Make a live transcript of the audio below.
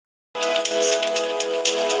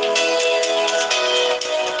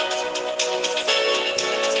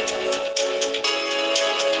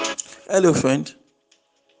Hello, friend.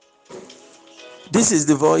 This is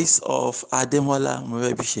the voice of Ademola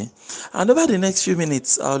Murebishe. And over the next few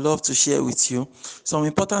minutes, I would love to share with you some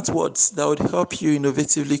important words that would help you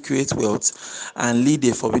innovatively create wealth and lead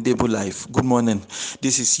a formidable life. Good morning.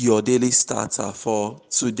 This is your daily starter for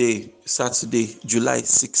today, Saturday, July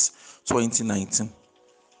 6, 2019.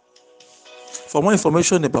 For more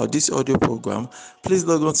information about this audio program, please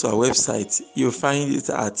log on to our website. You'll find it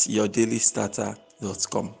at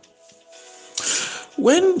yourdailystarter.com.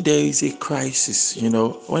 When there is a crisis,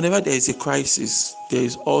 whenever there is a crisis, there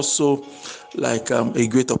is also like a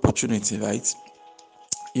great opportunity, right?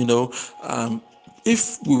 You know, um,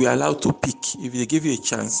 if we were allowed to pick, if they give you a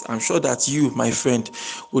chance, I'm sure that you, my friend,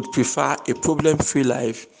 would prefer a problem-free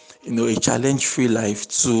life, a challenge-free life,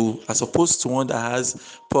 to as opposed to one that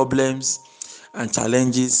has problems and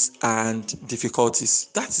challenges and difficulties.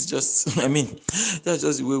 That is just, that's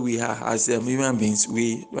just the way we are as human beings.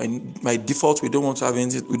 We, by default, we don't want to have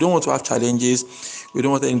anything. We don't want to have challenges. We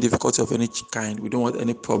don't want any difficulty of any kind. We don't want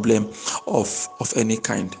any problem of any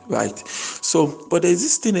kind, right? So, but there's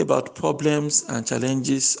this thing about problems and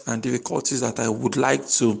challenges and difficulties that I would like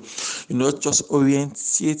to, just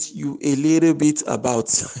orientate you a little bit about,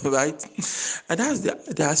 right? And that's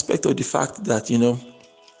the aspect of the fact that,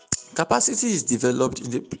 capacity is developed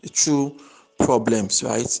through problems,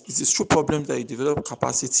 right? It is through problems that you develop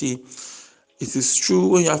capacity. It is true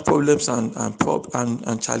when you have problems and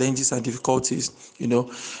challenges and difficulties.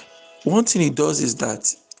 One thing it does is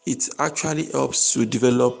that it actually helps to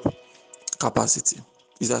develop capacity.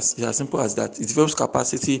 It's as simple as that. It develops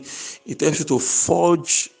capacity. It helps you to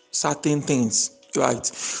forge certain things, right?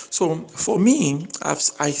 So for me,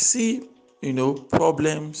 I see,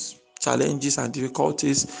 problems, challenges, and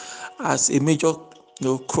difficulties as a major,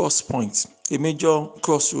 cross point, a major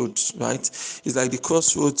crossroads, right? It's like the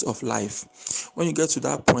crossroads of life. When you get to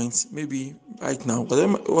that point, maybe right now,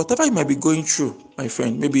 whatever you might be going through, my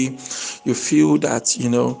friend, maybe you feel that,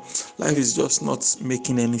 life is just not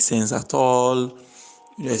making any sense at all.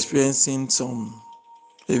 You're experiencing some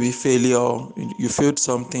maybe failure. You failed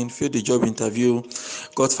something, failed the job interview,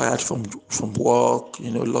 got fired from work,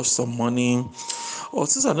 lost some money, or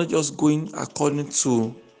things are not just going according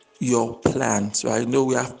to your plans, right?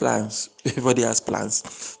 We have plans. Everybody has plans,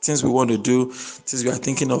 things we want to do, things we are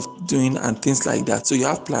thinking of doing, and things like that. So you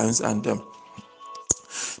have plans, and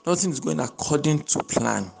nothing is going according to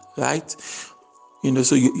plan, right?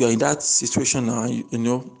 So you're in that situation now.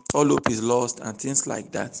 All hope is lost and things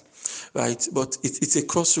like that, right? But it's a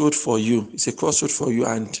crossroad for you. It's a crossroad for you,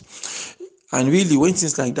 and really, when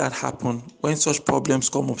things like that happen, when such problems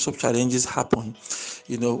come up, such challenges happen,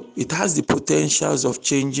 it has the potentials of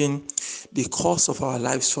changing the course of our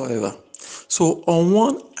lives forever. So on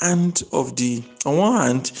one hand,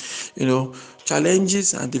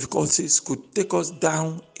 challenges and difficulties could take us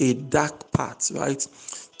down a dark path, right?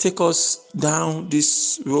 Take us down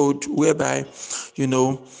this road whereby, you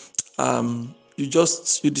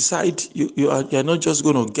decide you're not just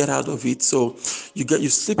going to get out of it. So you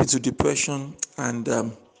slip into depression, and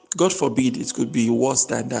God forbid it could be worse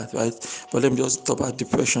than that, right? But let me just talk about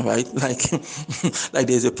depression, right? Like like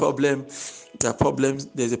there's a problem,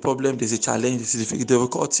 there's a problem, there's a challenge, there's a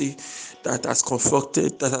difficulty that has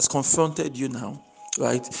confronted you now,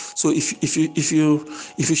 right? So if you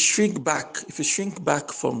shrink back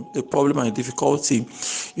from the problem and difficulty,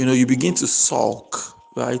 you begin to sulk,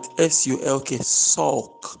 right? SULK,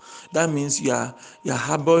 sulk. That means you're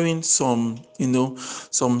harboring some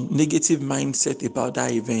negative mindset about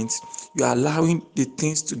that event. You're allowing the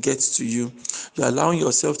things to get to you. You're allowing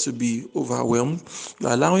yourself to be overwhelmed.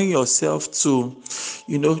 You're allowing yourself to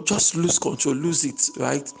just lose control, lose it,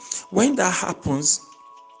 right? When that happens,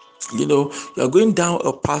 you're going down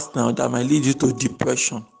a path now that might lead you to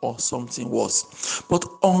depression or something worse. But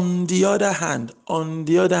on the other hand, when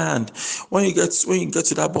you get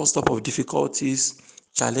to that bus stop of difficulties,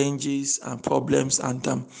 challenges, and problems, and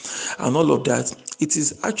all of that, it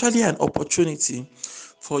is actually an opportunity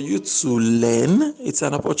for you to learn. It's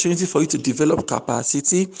an opportunity for you to develop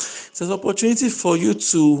capacity. It's an opportunity for you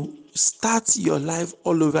to start your life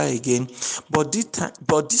all over again, but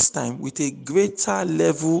this time with a greater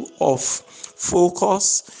level of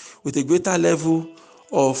focus, with a greater level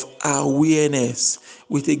of awareness,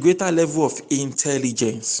 with a greater level of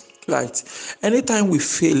intelligence, right? Anytime we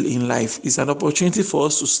fail in life is an opportunity for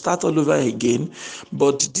us to start all over again,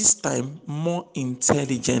 but this time more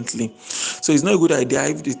intelligently. So it's not a good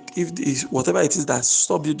idea if whatever it is that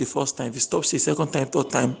stopped you the first time, if it stops you the second time, third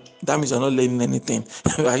time, that means you're not learning anything,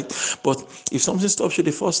 right? But if something stops you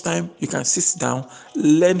the first time, you can sit down,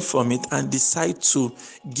 learn from it, and decide to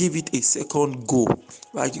give it a second go,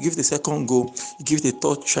 right? You give it a second go, you give it a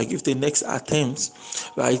third try, give it the next attempt,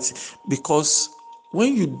 right? Because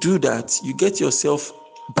when you do that, you get yourself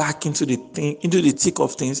back into the thing, into the thick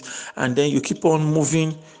of things, and then you keep on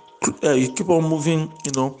moving. You keep on moving.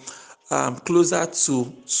 Closer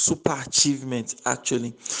to super achievement.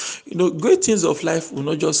 Actually, great things of life will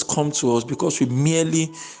not just come to us because we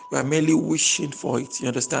are merely wishing for it. You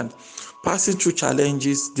understand? Passing through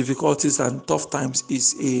challenges, difficulties, and tough times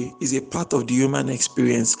is a part of the human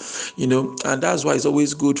experience. And that's why it's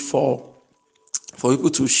always good for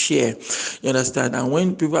people to share. You understand? And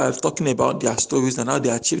when people are talking about their stories and how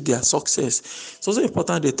they achieve their success, it's also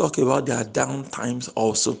important they talk about their down times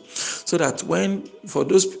also. So that for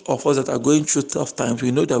those of us that are going through tough times,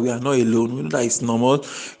 we know that we are not alone. We know that it's normal.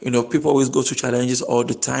 People always go through challenges all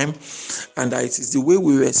the time. And that it is the way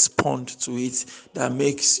we respond to it that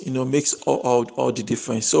makes all the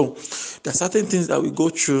difference. So there are certain things that we go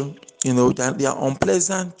through, that they are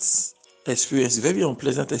unpleasant experiences, very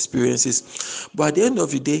unpleasant experiences, but at the end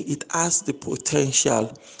of the day it has the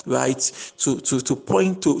potential, right, to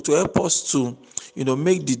point to help us to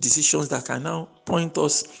make the decisions that can now point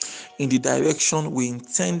us in the direction we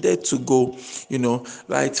intended to go,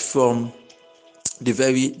 right from the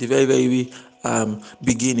very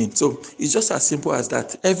beginning. So it's just as simple as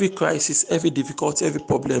that. Every crisis, every difficulty, every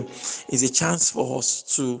problem is a chance for us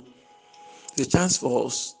to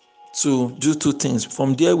do two things.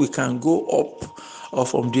 From there we can go up, or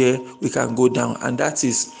from there we can go down, and that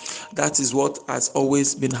is what has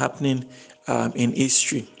always been happening in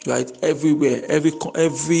history, right? Everywhere,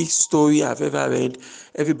 every story I've ever read,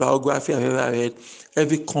 every biography I've ever read,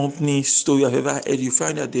 every company story I've ever heard, you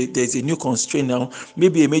find that there's a new constraint now.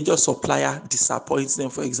 Maybe a major supplier disappoints them,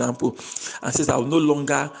 for example, and says, I will no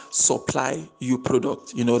longer supply you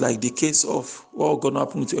product. Like the case of what going to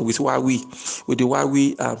happen with Huawei, with the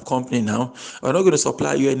Huawei company now. We're not going to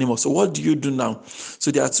supply you anymore. So what do you do now?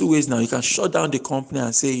 So there are two ways now. You can shut down the company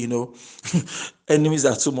and say, enemies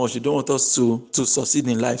are too much. You don't want us to succeed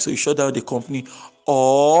in life. So you shut down the company,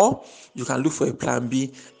 or you can look for a plan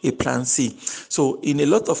B, a plan C. So in a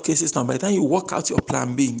lot of cases now, by the time you work out your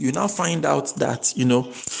plan B, you now find out that,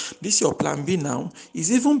 this your plan B now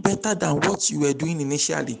is even better than what you were doing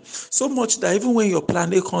initially. So much that even when your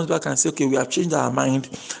plan A comes back and say, okay, we have changed our mind,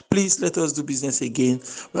 please let us do business again,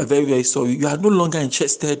 we are very, very sorry. You are no longer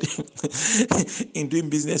interested in doing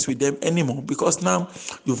business with them anymore, because now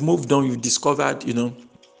you've moved on, you've discovered,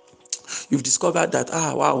 that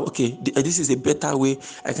wow, okay, this is a better way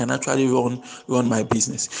I can actually run my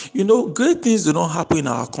business. Great things do not happen in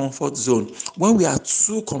our comfort zone. When we are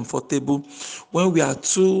too comfortable, when we are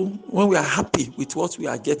happy with what we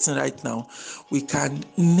are getting right now, we can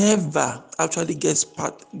never actually get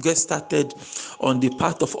started on the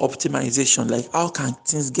path of optimization. Like, how can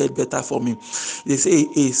things get better for me? They say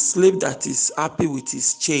a slave that is happy with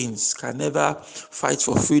his chains can never fight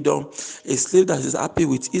for freedom. A slave that is happy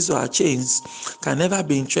with his or her chains can never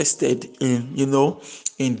be interested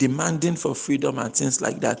in demanding for freedom and things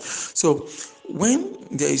like that. So when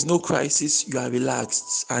there is no crisis, you are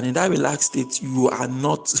relaxed, and in that relaxed state, you are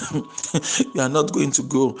not you are not going to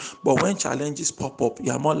grow. But when challenges pop up,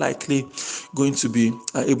 you are more likely going to be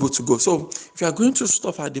able to go. So if you are going through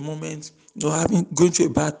stuff at the moment, going through a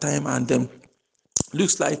bad time, and then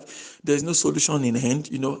looks like there's no solution in hand,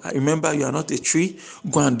 I remember, you are not a tree.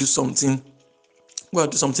 Go and do something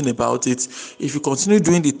about it. If you continue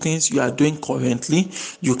doing the things you are doing currently,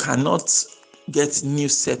 you cannot get new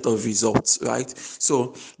set of results, right?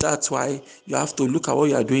 So that's why you have to look at what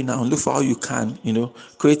you are doing now and look for how you can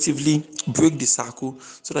creatively break the circle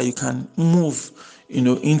so that you can move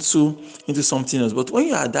into something else. But when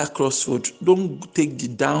you are at that crossroad, don't take the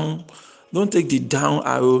down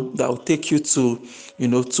arrow that will take you to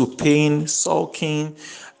pain, sulking,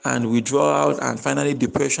 and withdrawal, and finally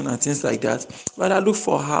depression and things like that. Rather, look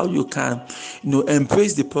for how you can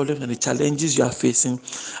embrace the problems and the challenges you are facing,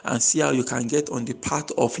 and see how you can get on the path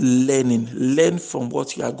of learn from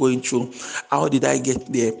what you are going through. How did I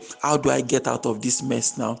get there? How do I get out of this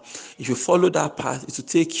mess now? If you follow that path, it will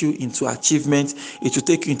take you into achievement, it will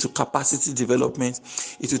take you into capacity development,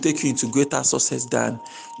 it will take you into greater success than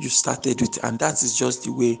you started with. And that is just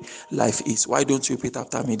the way life is. Why don't you repeat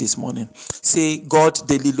after me this morning? Say, God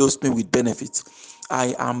daily loads me with benefits.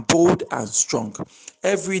 I am bold and strong.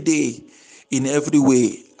 Every day, in every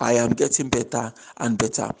way, I am getting better and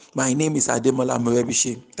better. My name is Ademola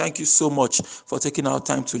Morebise. Thank you so much for taking our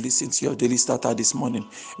time to listen to your daily starter this morning.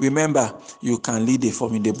 Remember, you can lead a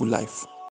formidable life.